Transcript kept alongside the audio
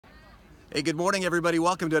Hey, good morning, everybody.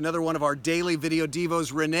 Welcome to another one of our daily video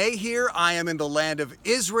devos. Rene here. I am in the land of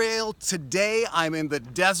Israel. Today, I'm in the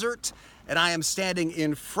desert, and I am standing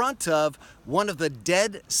in front of one of the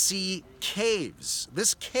Dead Sea caves.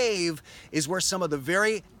 This cave is where some of the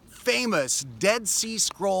very famous Dead Sea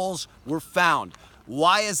Scrolls were found.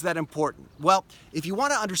 Why is that important? Well, if you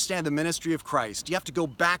want to understand the ministry of Christ, you have to go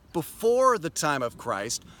back before the time of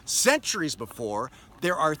Christ, centuries before.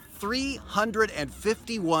 There are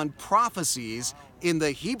 351 prophecies in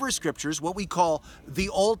the Hebrew Scriptures, what we call the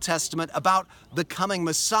Old Testament, about the coming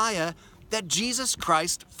Messiah that Jesus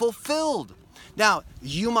Christ fulfilled. Now,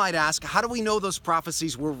 you might ask, how do we know those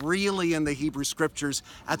prophecies were really in the Hebrew Scriptures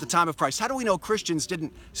at the time of Christ? How do we know Christians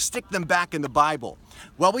didn't stick them back in the Bible?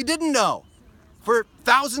 Well, we didn't know for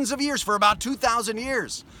thousands of years, for about 2,000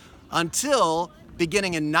 years, until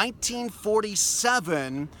beginning in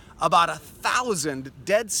 1947, about 1,000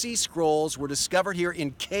 Dead Sea Scrolls were discovered here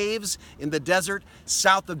in caves in the desert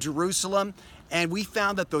south of Jerusalem. And we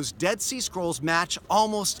found that those Dead Sea Scrolls match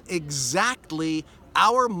almost exactly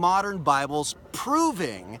our modern Bibles,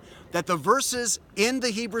 proving that the verses in the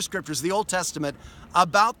Hebrew Scriptures, the Old Testament,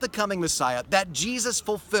 about the coming Messiah that Jesus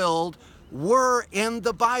fulfilled were in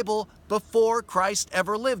the Bible before Christ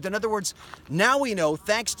ever lived. In other words, now we know,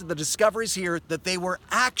 thanks to the discoveries here, that they were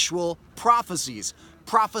actual prophecies.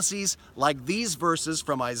 Prophecies like these verses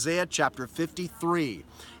from Isaiah chapter 53.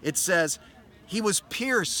 It says, "He was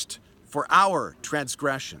pierced for our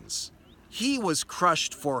transgressions. He was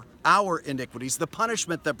crushed for our iniquities. The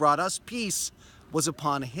punishment that brought us peace was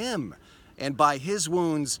upon him, and by his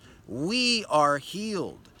wounds we are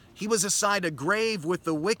healed. He was assigned a grave with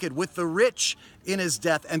the wicked, with the rich in his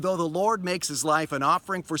death. And though the Lord makes his life an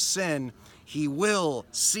offering for sin, he will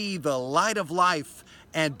see the light of life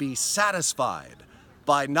and be satisfied.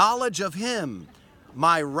 By knowledge of him,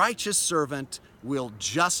 my righteous servant will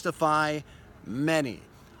justify many."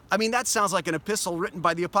 I mean, that sounds like an epistle written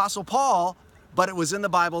by the Apostle Paul, but it was in the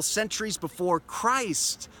Bible centuries before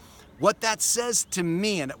Christ. What that says to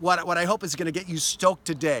me, and what I hope is going to get you stoked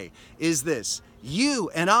today, is this. You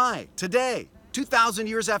and I, today, 2,000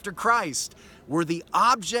 years after Christ, were the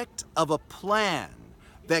object of a plan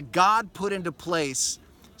that God put into place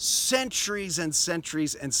centuries and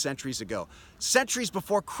centuries and centuries ago. Centuries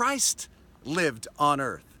before Christ lived on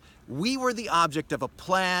earth. We were the object of a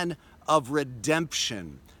plan of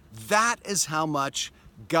redemption. That is how much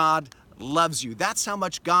God loves you. That's how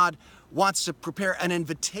much God wants to prepare an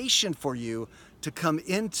invitation for you to come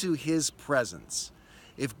into his presence.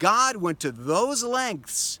 If God went to those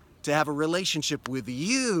lengths to have a relationship with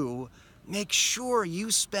you, make sure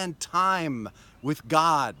you spend time with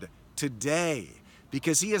God today,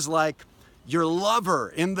 because he is like your lover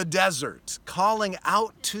in the desert calling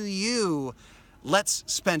out to you. Let's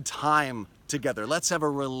spend time together. Let's have a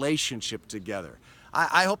relationship together.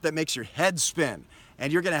 I hope that makes your head spin,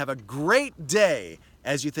 and you're going to have a great day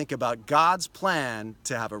as you think about God's plan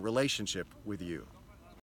to have a relationship with you.